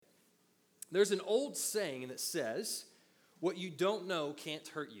There's an old saying that says, what you don't know can't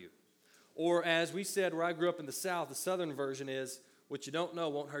hurt you. Or as we said where I grew up in the South, the Southern version is, what you don't know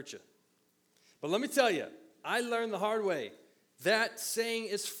won't hurt you. But let me tell you, I learned the hard way. That saying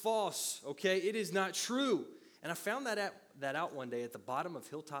is false, okay? It is not true. And I found that out one day at the bottom of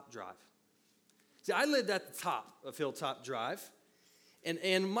Hilltop Drive. See, I lived at the top of Hilltop Drive,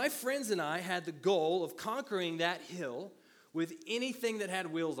 and my friends and I had the goal of conquering that hill with anything that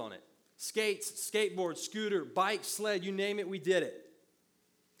had wheels on it. Skates, skateboard, scooter, bike, sled, you name it, we did it.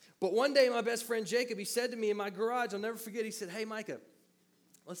 But one day, my best friend Jacob, he said to me in my garage, I'll never forget, he said, hey, Micah,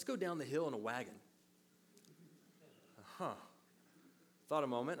 let's go down the hill in a wagon. Thought a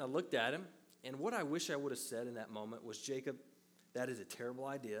moment, and I looked at him, and what I wish I would have said in that moment was, Jacob, that is a terrible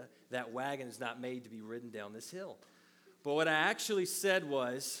idea. That wagon is not made to be ridden down this hill. But what I actually said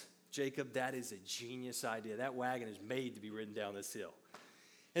was, Jacob, that is a genius idea. That wagon is made to be ridden down this hill.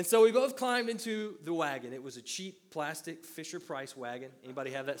 And so we both climbed into the wagon. It was a cheap plastic Fisher-Price wagon.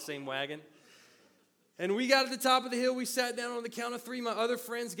 Anybody have that same wagon? And we got at the top of the hill. We sat down on the count of three. My other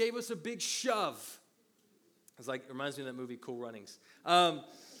friends gave us a big shove. It's like, it reminds me of that movie, Cool Runnings.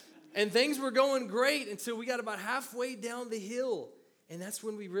 And things were going great until we got about halfway down the hill. And that's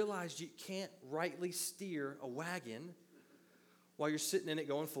when we realized you can't rightly steer a wagon while you're sitting in it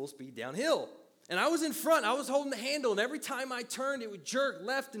going full speed downhill. And I was in front. I was holding the handle. And every time I turned, it would jerk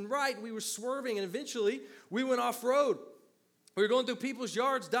left and right. And we were swerving. And eventually, we went off-road. We were going through people's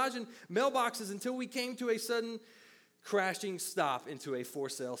yards, dodging mailboxes until we came to a sudden crashing stop into a for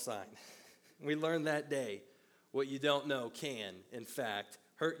sale sign. We learned that day, what you don't know can, in fact,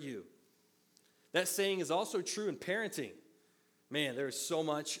 hurt you. That saying is also true in parenting. Man, there is so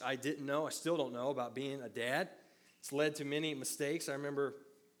much I didn't know, I still don't know about being a dad. It's led to many mistakes. I remember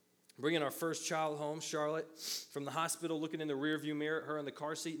bringing our first child home, Charlotte, from the hospital, looking in the rearview mirror at her in the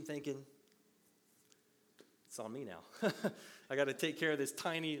car seat and thinking, it's on me now. I got to take care of this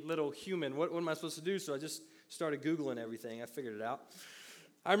tiny little human. What am I supposed to do? So I just started Googling everything. I figured it out.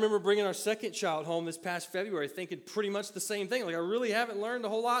 I remember bringing our second child home this past February thinking pretty much the same thing. Like, I really haven't learned a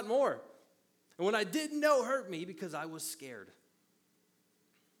whole lot more. And what I didn't know hurt me because I was scared.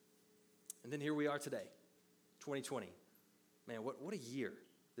 And then here we are today, 2020. Man, what a year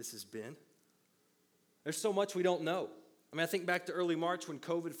this has been. There's so much we don't know. I mean, I think back to early March when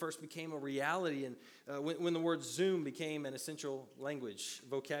COVID first became a reality and when the word Zoom became an essential language,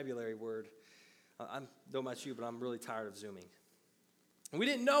 vocabulary word. I don't know about you, but I'm really tired of Zooming. And we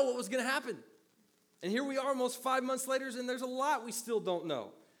didn't know what was going to happen. And here we are almost 5 months later, and there's a lot we still don't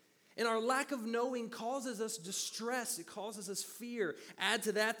know. And our lack of knowing causes us distress. It causes us fear. Add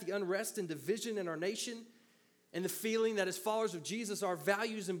to that the unrest and division in our nation and the feeling that as followers of Jesus, our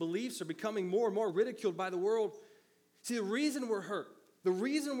values and beliefs are becoming more and more ridiculed by the world. See, the reason we're hurt, the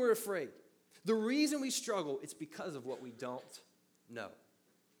reason we're afraid, the reason we struggle, it's because of what we don't know.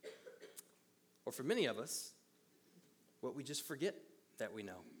 Or for many of us, what we just forget that we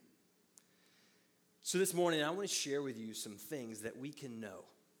know. So this morning, I want to share with you some things that we can know.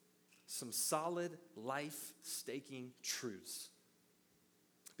 Some solid, life-staking truths.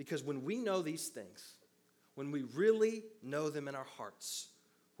 Because when we know these things, when we really know them in our hearts,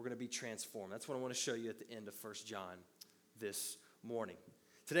 we're going to be transformed. That's what I want to show you at the end of 1 John this morning.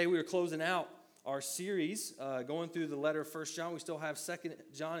 Today we are closing out our series, going through the letter of 1 John. We still have 2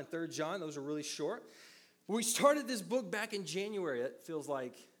 John and 3 John. Those are really short. We started this book back in January. It feels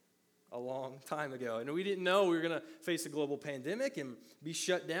like a long time ago. And we didn't know we were going to face a global pandemic and be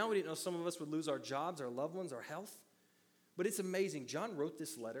shut down. We didn't know some of us would lose our jobs, our loved ones, our health. But it's amazing. John wrote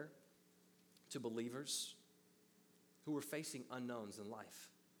this letter to believers who were facing unknowns in life.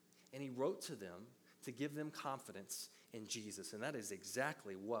 And he wrote to them to give them confidence in Jesus. And that is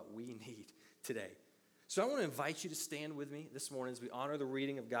exactly what we need today. So I want to invite you to stand with me this morning as we honor the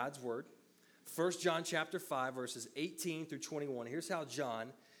reading of God's word. 1 John chapter 5, verses 18 through 21. Here's how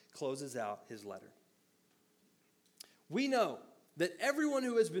John closes out his letter. We know that everyone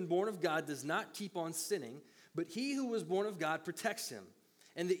who has been born of God does not keep on sinning, but he who was born of God protects him,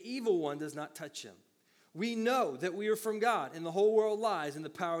 and the evil one does not touch him. We know that we are from God, and the whole world lies in the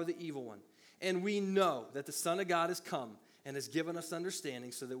power of the evil one. And we know that the Son of God has come and has given us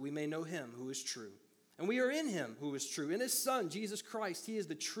understanding so that we may know him who is true. And we are in him who is true, in his Son, Jesus Christ. He is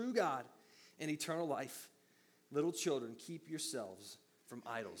the true God and eternal life. Little children, keep yourselves from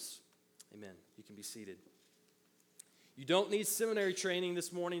idols. Amen. You can be seated. You don't need seminary training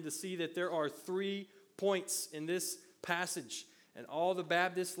this morning to see that there are 3 points in this passage. And all the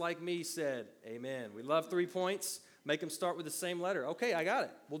Baptists like me said, amen. We love 3 points. Make them start with the same letter. Okay, I got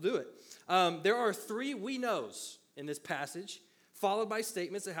it. We'll do it. There are 3 we knows in this passage. followed by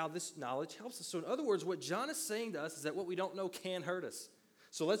statements of how this knowledge helps us. So in other words, what John is saying to us is that what we don't know can hurt us.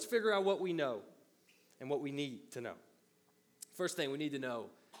 So let's figure out what we know and what we need to know. First thing we need to know,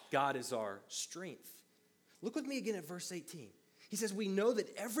 God is our strength. Look with me again at verse 18. He says, we know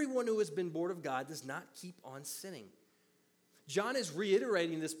that everyone who has been born of God does not keep on sinning. John is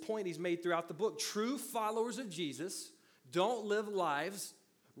reiterating this point he's made throughout the book. True followers of Jesus don't live lives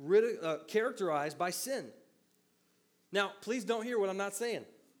characterized by sin. Now, please don't hear what I'm not saying.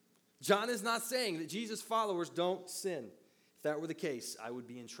 John is not saying that Jesus' followers don't sin. If that were the case, I would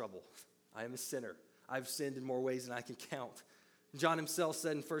be in trouble. I am a sinner. I've sinned in more ways than I can count. John himself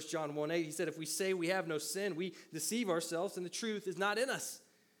said in 1 John 1:8, he said, if we say we have no sin, we deceive ourselves and the truth is not in us.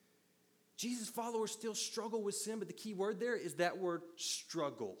 Jesus' followers still struggle with sin, but the key word there is that word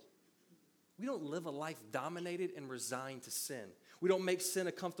struggle. We don't live a life dominated and resigned to sin. We don't make sin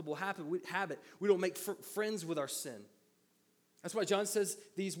a comfortable habit. We don't make friends with our sin. That's why John says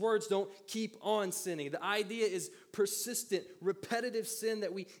these words, don't keep on sinning. The idea is persistent, repetitive sin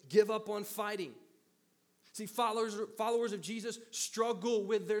that we give up on fighting. See, followers of Jesus struggle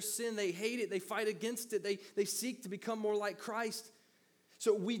with their sin. They hate it. They fight against it. They seek to become more like Christ.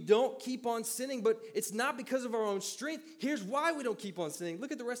 So we don't keep on sinning, but it's not because of our own strength. Here's why we don't keep on sinning.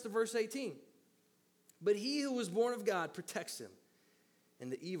 Look at the rest of verse 18. But he who was born of God protects him,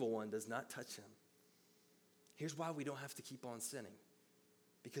 and the evil one does not touch him. Here's why we don't have to keep on sinning.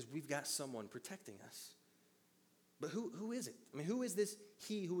 Because we've got someone protecting us. But who is it? I mean, who is this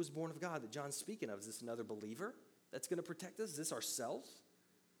he who was born of God that John's speaking of? Is this another believer that's going to protect us? Is this ourselves?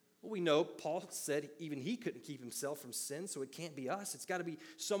 Well, we know Paul said even he couldn't keep himself from sin, so it can't be us. It's got to be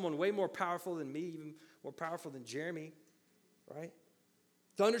someone way more powerful than me, even more powerful than Jeremy, right?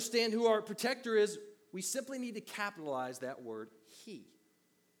 To understand who our protector is, we simply need to capitalize that word, he.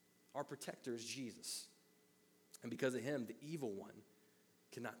 Our protector is Jesus. And because of him, the evil one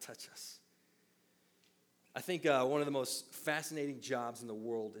cannot touch us. I think one of the most fascinating jobs in the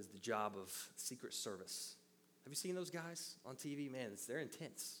world is the job of Secret Service. Have you seen those guys on TV? Man, they're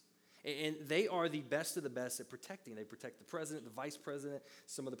intense. And they are the best of the best at protecting. They protect the president, the vice president,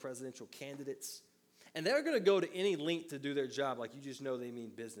 some of the presidential candidates. And they're going to go to any length to do their job, like you just know they mean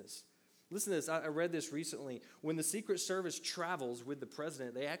business. Listen to this. I read this recently. When the Secret Service travels with the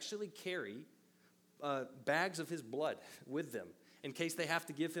president, they actually carry bags of his blood with them in case they have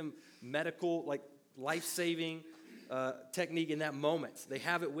to give him medical, like life-saving technique in that moment. They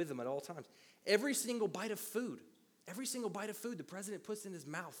have it with them at all times. Every single bite of food the president puts in his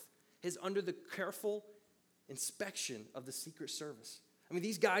mouth is under the careful inspection of the Secret Service. I mean,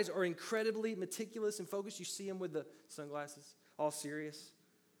 these guys are incredibly meticulous and focused. You see them with the sunglasses, all serious.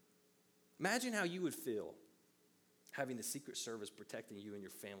 Imagine how you would feel having the Secret Service protecting you and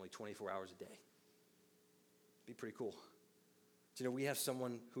your family 24 hours a day. It'd be pretty cool. You know, we have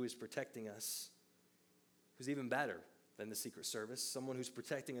someone who is protecting us who's even better than the Secret Service, someone who's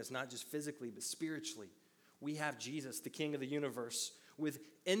protecting us not just physically but spiritually. We have Jesus, the King of the universe, with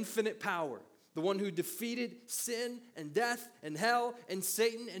infinite power, the one who defeated sin and death and hell and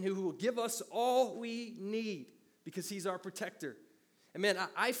Satan, and who will give us all we need because he's our protector. And man,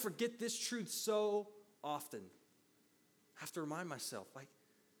 I forget this truth so often. I have to remind myself, like,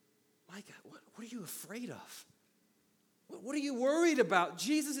 Micah, what are you afraid of? What are you worried about?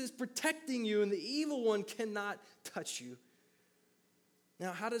 Jesus is protecting you, and the evil one cannot touch you.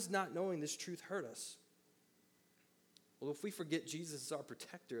 Now, how does not knowing this truth hurt us? Well, if we forget Jesus is our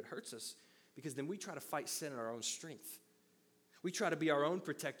protector, it hurts us because then we try to fight sin in our own strength. We try to be our own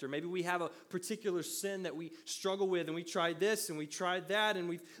protector. Maybe we have a particular sin that we struggle with, and we tried this and we tried that, and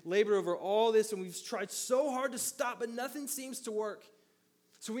we've labored over all this, and we've tried so hard to stop, but nothing seems to work.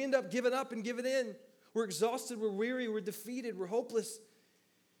 So we end up giving up and giving in. We're exhausted, we're weary, we're defeated, we're hopeless.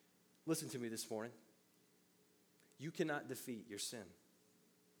 Listen to me this morning. You cannot defeat your sin.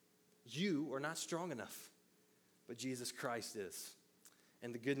 You are not strong enough, but Jesus Christ is.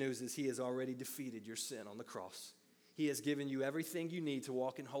 And the good news is he has already defeated your sin on the cross. He has given you everything you need to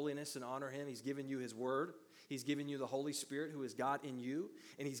walk in holiness and honor him. He's given you his word. He's given you the Holy Spirit who is God in you.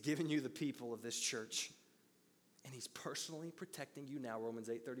 And he's given you the people of this church. And he's personally protecting you now. Romans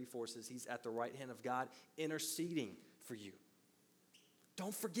 8:34 says he's at the right hand of God interceding for you.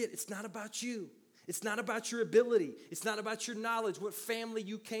 Don't forget, it's not about you. It's not about your ability. It's not about your knowledge, what family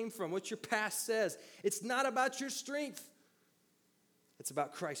you came from, what your past says. It's not about your strength. It's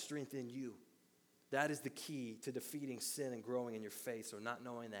about Christ's strength in you. That is the key to defeating sin and growing in your faith. So not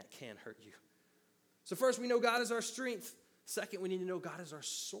knowing that can hurt you. So first, we know God is our strength. Second, we need to know God is our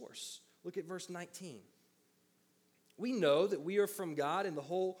source. Look at verse 19. We know that we are from God and the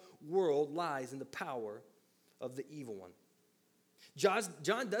whole world lies in the power of the evil one.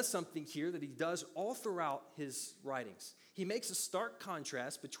 John does something here that he does all throughout his writings. He makes a stark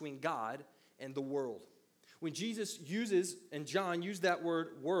contrast between God and the world. When Jesus uses, and John used that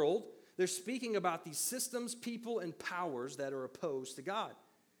word world, they're speaking about these systems, people, and powers that are opposed to God.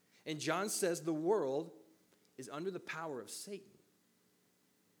 And John says the world is under the power of Satan.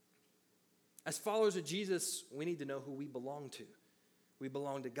 As followers of Jesus, we need to know who we belong to. We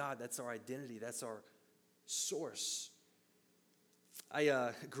belong to God. That's our identity. That's our source.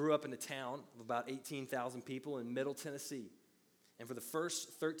 I grew up in a town of about 18,000 people in Middle Tennessee. And for the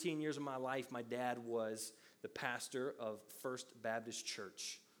first 13 years of my life, my dad was the pastor of First Baptist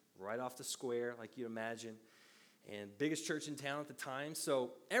Church, right off the square, like you'd imagine, and biggest church in town at the time.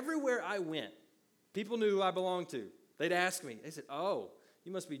 So everywhere I went, people knew who I belonged to. They'd ask me, they said, "Oh,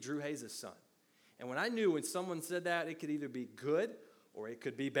 you must be Drew Hayes' son." And when I knew when someone said that, it could either be good or it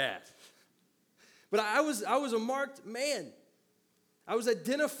could be bad. But I was a marked man. I was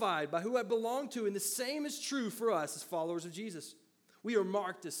identified by who I belonged to, and the same is true for us as followers of Jesus. We are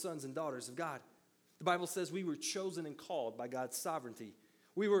marked as sons and daughters of God. The Bible says we were chosen and called by God's sovereignty.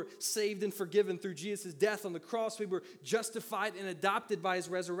 We were saved and forgiven through Jesus' death on the cross. We were justified and adopted by his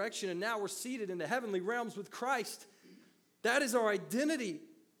resurrection, and now we're seated in the heavenly realms with Christ. That is our identity.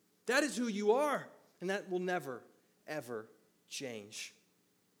 That is who you are, and that will never, ever change.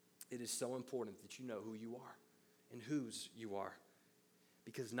 It is so important that you know who you are and whose you are,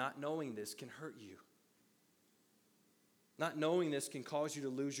 because not knowing this can hurt you. Not knowing this can cause you to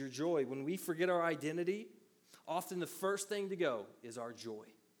lose your joy. When we forget our identity, often the first thing to go is our joy.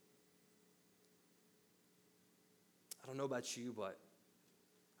 I don't know about you, but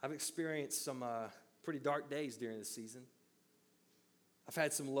I've experienced some pretty dark days during the season. I've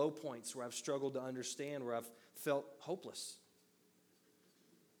had some low points where I've struggled to understand, where I've felt hopeless.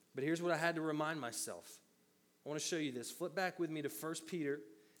 But here's what I had to remind myself. I want to show you this. Flip back with me to 1 Peter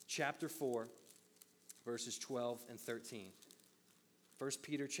chapter 4, verses 12 and 13. 1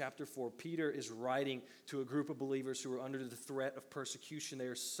 Peter chapter 4. Peter is writing to a group of believers who are under the threat of persecution. They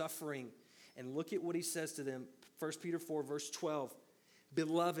are suffering. And look at what he says to them. 1 Peter 4, verse 12.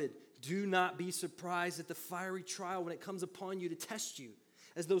 "Beloved, do not be surprised at the fiery trial when it comes upon you to test you,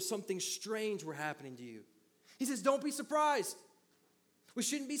 as though something strange were happening to you." He says, don't be surprised. We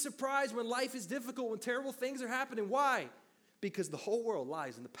shouldn't be surprised when life is difficult, when terrible things are happening. Why? Because the whole world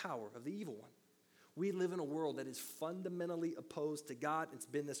lies in the power of the evil one. We live in a world that is fundamentally opposed to God. It's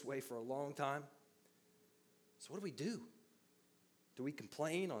been this way for a long time. So what do? Do we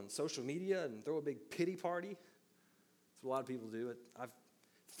complain on social media and throw a big pity party? That's what a lot of people do. I've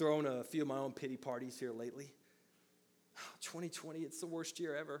thrown a few of my own pity parties here lately. 2020, it's the worst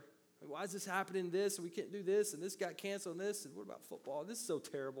year ever. Why is this happening this, and we can't do this, and this got canceled, and this, and what about football? This is so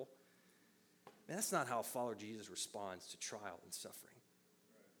terrible. Man, that's not how a follower of Jesus responds to trial and suffering.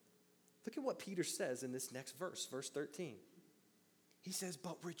 Look at what Peter says in this next verse, verse 13. He says,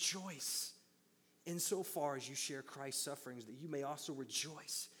 "But rejoice insofar as you share Christ's sufferings, that you may also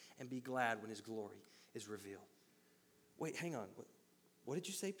rejoice and be glad when his glory is revealed." Wait, hang on. What did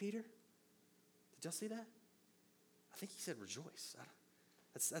you say, Peter? Did y'all see that? I think he said rejoice.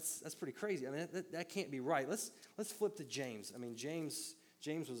 That's pretty crazy. I mean, that can't be right. Let's flip to James. I mean, James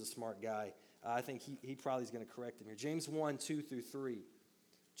was a smart guy. I think he probably is going to correct him here. James 1, 2 through 3.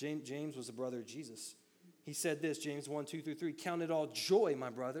 James was a brother of Jesus. He said this, James 1, 2 through 3. "Count it all joy,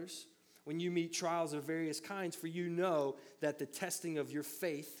 my brothers, when you meet trials of various kinds, for you know that the testing of your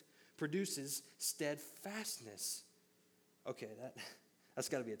faith produces steadfastness." Okay, that's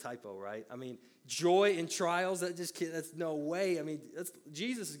got to be a typo, right? I mean, joy in trials, that's no way. I mean,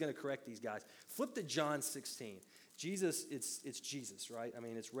 Jesus is going to correct these guys. Flip to John 16. Jesus, it's Jesus, right? I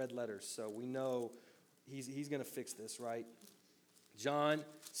mean, it's red letters, so we know he's going to fix this, right? John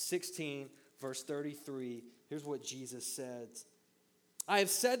 16, verse 33. Here's what Jesus said. "I have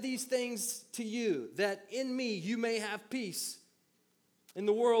said these things to you, that in me you may have peace. In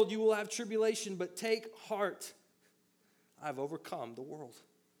the world you will have tribulation, but take heart. I've overcome the world."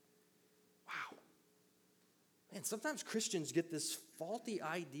 Wow. Man, sometimes Christians get this faulty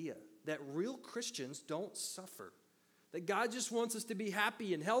idea that real Christians don't suffer. That God just wants us to be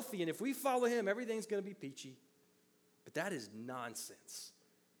happy and healthy, and if we follow him, everything's going to be peachy. But that is nonsense.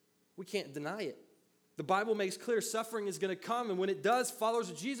 We can't deny it. The Bible makes clear suffering is going to come, and when it does,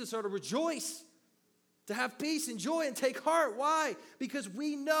 followers of Jesus are to rejoice, to have peace and joy and take heart. Why? Because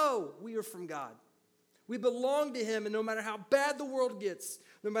we know we are from God. We belong to him, and no matter how bad the world gets,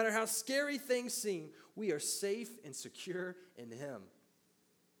 no matter how scary things seem, we are safe and secure in him.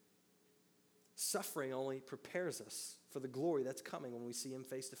 Suffering only prepares us for the glory that's coming when we see him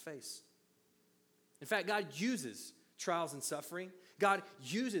face to face. In fact, God uses trials and suffering God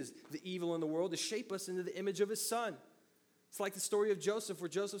uses the evil in the world to shape us into the image of his son. It's like the story of Joseph, where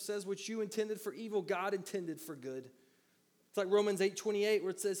Joseph says, what you intended for evil, God intended for good. It's like Romans 8:28,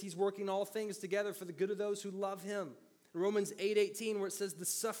 where it says he's working all things together for the good of those who love him. Romans 8:18, where it says the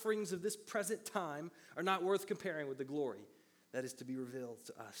sufferings of this present time are not worth comparing with the glory that is to be revealed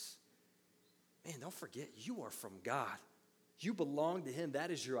to us. Man, don't forget, you are from God. You belong to him.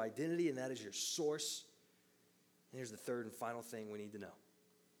 That is your identity and that is your source. And here's the third and final thing we need to know.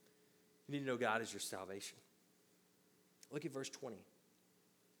 You need to know God is your salvation. Look at verse 20.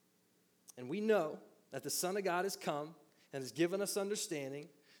 And we know that the Son of God has come and has given us understanding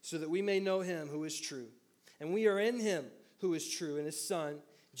so that we may know him who is true. And we are in him who is true, and his Son,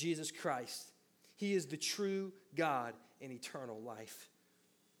 Jesus Christ. He is the true God and eternal life.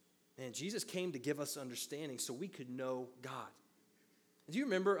 And Jesus came to give us understanding so we could know God. Do you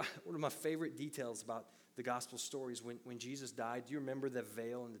remember one of my favorite details about the gospel stories when Jesus died? Do you remember the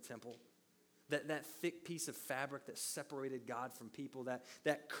veil in the temple? That thick piece of fabric that separated God from people,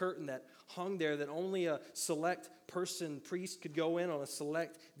 that curtain that hung there that only a select priest could go in on a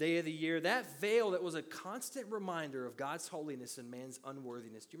select day of the year. That veil that was a constant reminder of God's holiness and man's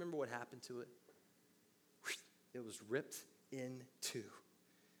unworthiness. Do you remember what happened to it? It was ripped in two.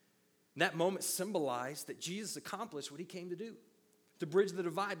 And that moment symbolized that Jesus accomplished what he came to do. To bridge the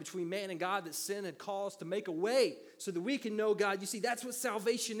divide between man and God that sin had caused, to make a way so that we can know God. You see, that's what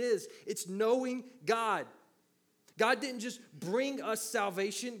salvation is. It's knowing God. God didn't just bring us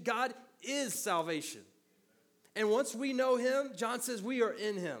salvation. God is salvation. And once we know him, John says we are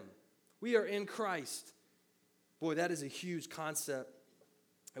in him. We are in Christ. Boy, that is a huge concept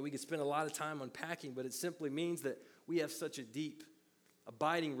that we could spend a lot of time unpacking, but it simply means that we have such a deep,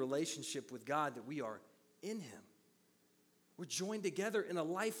 abiding relationship with God that we are in him. We're joined together in a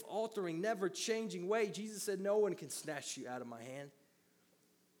life-altering, never-changing way. Jesus said, no one can snatch you out of my hand.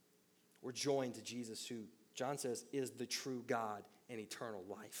 We're joined to Jesus, who, John says, is the true God and eternal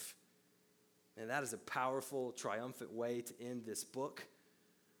life. And that is a powerful, triumphant way to end this book.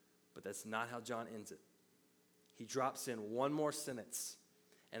 But that's not how John ends it. He drops in one more sentence.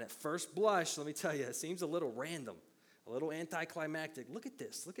 And at first blush, let me tell you, it seems a little random, a little anticlimactic. Look at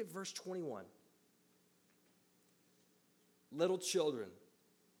this. Look at verse 21. Little children,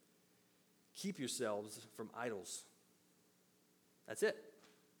 keep yourselves from idols. That's it.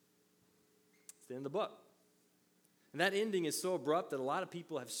 It's the end of the book. And that ending is so abrupt that a lot of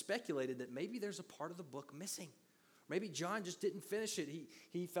people have speculated that maybe there's a part of the book missing. Maybe John just didn't finish it.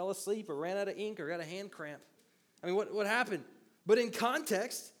 He fell asleep or ran out of ink or got a hand cramp. I mean, what happened? But in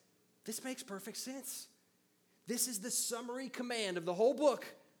context, this makes perfect sense. This is the summary command of the whole book.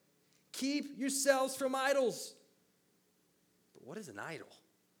 Keep yourselves from idols. What is an idol?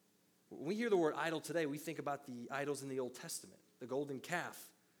 When we hear the word idol today, we think about the idols in the Old Testament, the golden calf.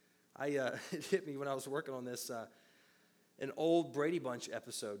 It hit me when I was working on this, an old Brady Bunch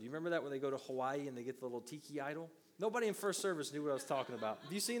episode. Do you remember that, where they go to Hawaii and they get the little tiki idol? Nobody in first service knew what I was talking about.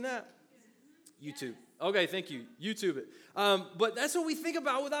 Have you seen that? YouTube. Okay, thank you. YouTube it. But that's what we think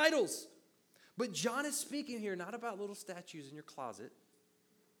about with idols. But John is speaking here not about little statues in your closet.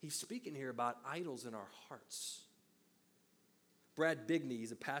 He's speaking here about idols in our hearts. Brad Bigney,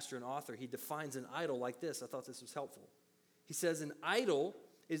 he's a pastor and author. He defines an idol like this. I thought this was helpful. He says an idol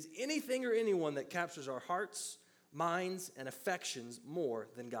is anything or anyone that captures our hearts, minds, and affections more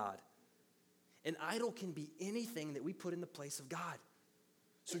than God. An idol can be anything that we put in the place of God.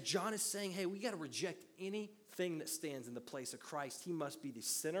 So John is saying, hey, we got to reject anything that stands in the place of Christ. He must be the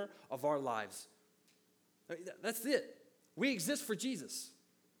center of our lives. That's it. We exist for Jesus.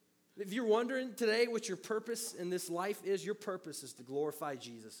 If you're wondering today what your purpose in this life is, your purpose is to glorify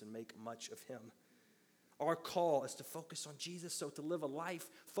Jesus and make much of him. Our call is to focus on Jesus, so to live a life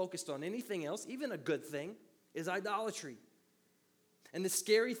focused on anything else, even a good thing, is idolatry. And the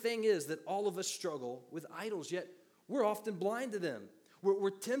scary thing is that all of us struggle with idols, yet we're often blind to them. We're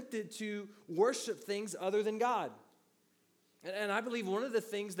tempted to worship things other than God. And I believe one of the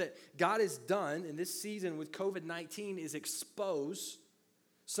things that God has done in this season with COVID-19 is expose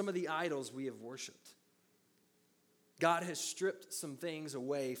some of the idols we have worshiped. God has stripped some things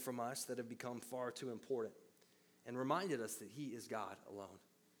away from us that have become far too important and reminded us that he is God alone.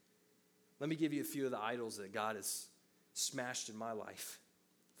 Let me give you a few of the idols that God has smashed in my life.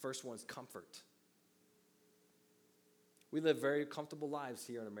 First one's comfort. We live very comfortable lives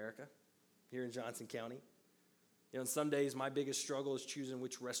here in America, here in Johnson County. You know, and some days my biggest struggle is choosing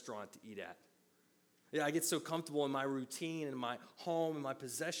which restaurant to eat at. Yeah, I get so comfortable in my routine, in my home, in my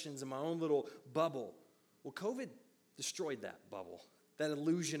possessions, in my own little bubble. Well, COVID destroyed that bubble. that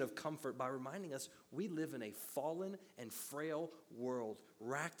illusion of comfort by reminding us we live in a fallen and frail world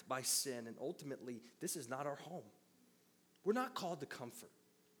racked by sin, and ultimately, this is not our home. We're not called to comfort.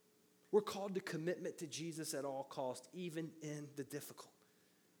 We're called to commitment to Jesus at all costs, even in the difficult.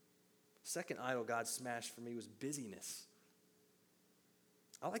 Second idol God smashed for me was busyness.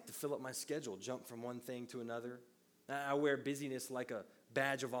 I like to fill up my schedule, jump from one thing to another. I wear busyness like a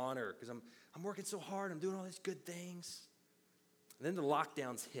badge of honor because I'm working so hard, I'm doing all these good things. And then the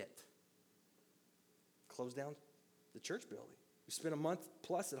lockdowns hit. Closed down the church building. We spent a month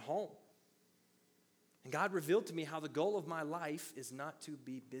plus at home. And God revealed to me how the goal of my life is not to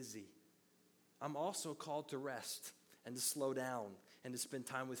be busy. I'm also called to rest and to slow down and to spend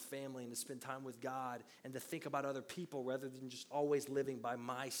time with family and to spend time with God and to think about other people rather than just always living by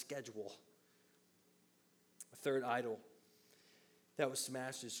my schedule. A third idol that was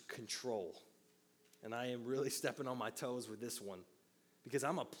smashed is control. And I am really stepping on my toes with this one because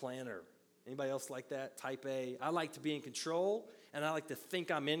I'm a planner. Anybody else like that? Type A. I like to be in control and I like to think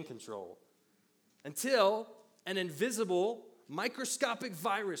I'm in control. Until an invisible, microscopic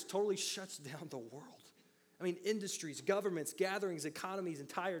virus totally shuts down the world. I mean, industries, governments, gatherings, economies,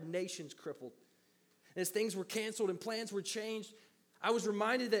 entire nations crippled. And as things were canceled and plans were changed, I was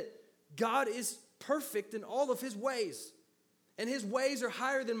reminded that God is perfect in all of his ways. And his ways are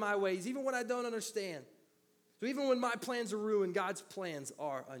higher than my ways, even when I don't understand. So even when my plans are ruined, God's plans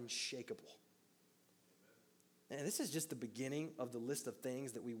are unshakable. And this is just the beginning of the list of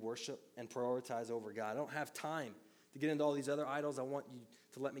things that we worship and prioritize over God. I don't have time to get into all these other idols. I want you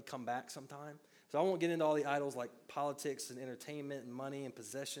to let me come back sometime. So I won't get into all the idols like politics and entertainment and money and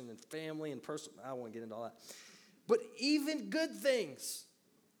possession and family and personal. I won't get into all that. But even good things,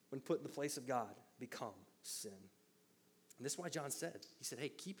 when put in the place of God, become sin. And this is why John said, he said, hey,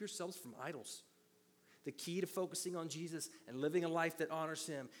 keep yourselves from idols. The key to focusing on Jesus and living a life that honors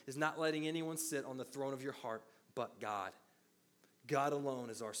him is not letting anyone sit on the throne of your heart but God. God alone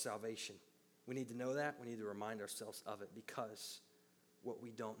is our salvation. We need to know that. We need to remind ourselves of it because what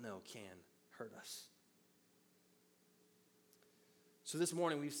we don't know can hurt us. So this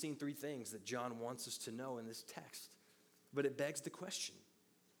morning we've seen three things that John wants us to know in this text. But it begs the question,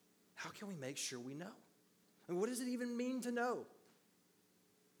 how can we make sure we know? And what does it even mean to know?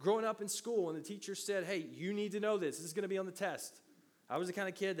 Growing up in school and the teacher said, hey, you need to know this. This is going to be on the test. I was the kind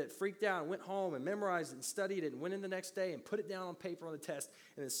of kid that freaked out and went home and memorized it and studied it and went in the next day and put it down on paper on the test.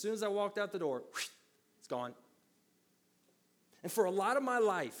 And as soon as I walked out the door, it's gone. And for a lot of my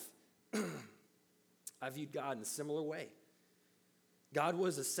life, I viewed God in a similar way. God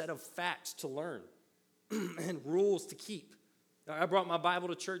was a set of facts to learn and rules to keep. I brought my Bible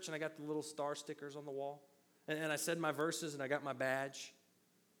to church and I got the little star stickers on the wall. And I said my verses and I got my badge.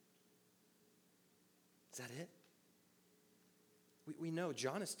 Is that it? We know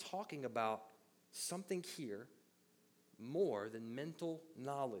John is talking about something here more than mental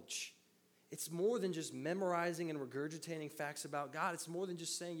knowledge. It's more than just memorizing and regurgitating facts about God. It's more than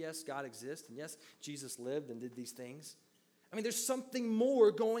just saying, yes, God exists, and yes, Jesus lived and did these things. I mean, there's something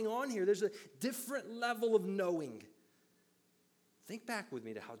more going on here. There's a different level of knowing. Think back with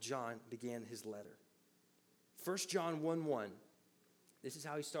me to how John began his letter. 1 John 1:1. This is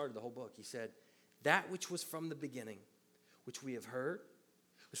how he started the whole book. He said, that which was from the beginning, which we have heard,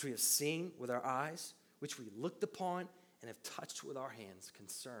 which we have seen with our eyes, which we looked upon and have touched with our hands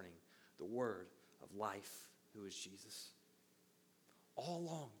concerning the word of life, who is Jesus. All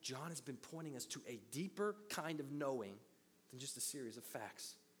along, John has been pointing us to a deeper kind of knowing than just a series of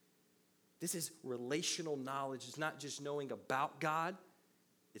facts. This is relational knowledge. It's not just knowing about God,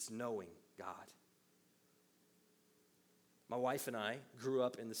 it's knowing God. My wife and I grew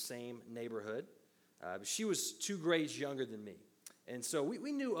up in the same neighborhood. She was 2 grades younger than me. And so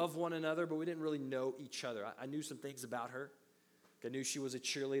we knew of one another, but we didn't really know each other. I knew some things about her. I knew she was a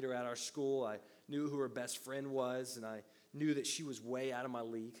cheerleader at our school. I knew who her best friend was, and I knew that she was way out of my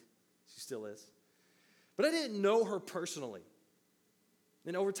league. She still is. But I didn't know her personally.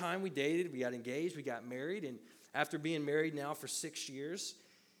 Then over time, we dated, we got engaged, we got married, and after being married now for 6 years,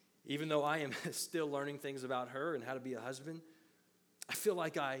 even though I am still learning things about her and how to be a husband, I feel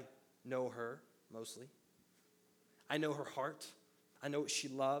like I know her mostly. I know her heart. I know what she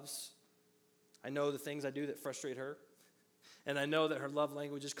loves. I know the things I do that frustrate her. And I know that her love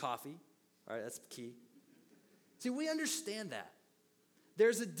language is coffee. All right, that's the key. See, we understand that.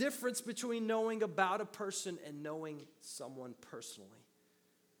 There's a difference between knowing about a person and knowing someone personally.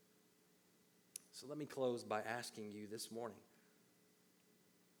 So let me close by asking you this morning,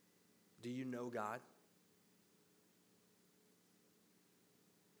 do you know God?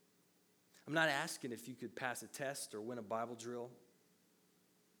 I'm not asking if you could pass a test or win a Bible drill.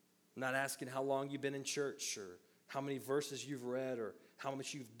 I'm not asking how long you've been in church or how many verses you've read or how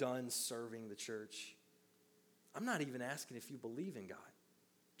much you've done serving the church. I'm not even asking if you believe in God.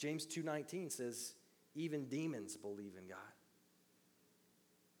 James 2:19 says, even demons believe in God.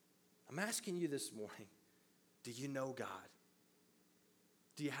 I'm asking you this morning, do you know God?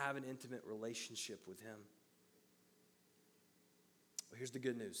 Do you have an intimate relationship with him? Well, here's the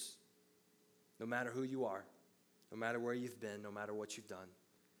good news. No matter who you are, no matter where you've been, no matter what you've done,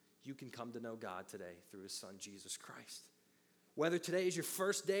 you can come to know God today through his son, Jesus Christ. Whether today is your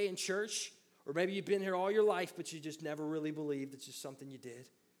first day in church, or maybe you've been here all your life, but you just never really believed it's just something you did,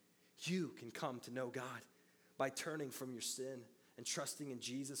 you can come to know God by turning from your sin and trusting in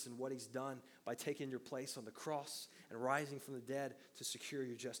Jesus and what he's done by taking your place on the cross and rising from the dead to secure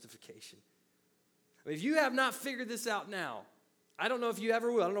your justification. I mean, if you have not figured this out now, I don't know if you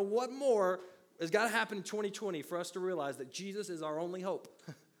ever will. I don't know what more has got to happen in 2020 for us to realize that Jesus is our only hope.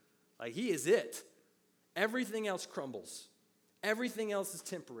 Like, he is it. Everything else crumbles. Everything else is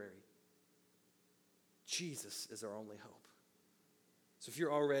temporary. Jesus is our only hope. So if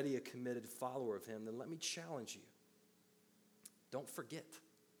you're already a committed follower of him, then let me challenge you. Don't forget.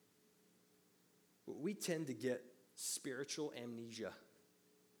 We tend to get spiritual amnesia.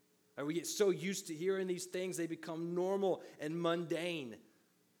 And we get so used to hearing these things, they become normal and mundane.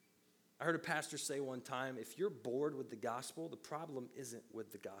 I heard a pastor say one time, if you're bored with the gospel, the problem isn't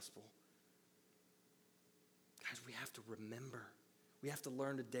with the gospel. Guys, we have to remember. We have to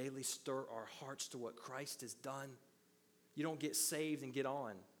learn to daily stir our hearts to what Christ has done. You don't get saved and get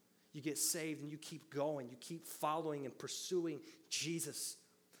on. You get saved and you keep going. You keep following and pursuing Jesus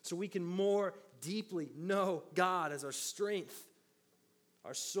so we can more deeply know God as our strength,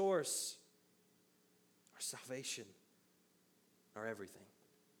 our source, our salvation, our everything.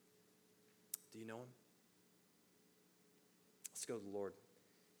 Do you know him? Let's go to the Lord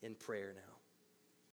in prayer now.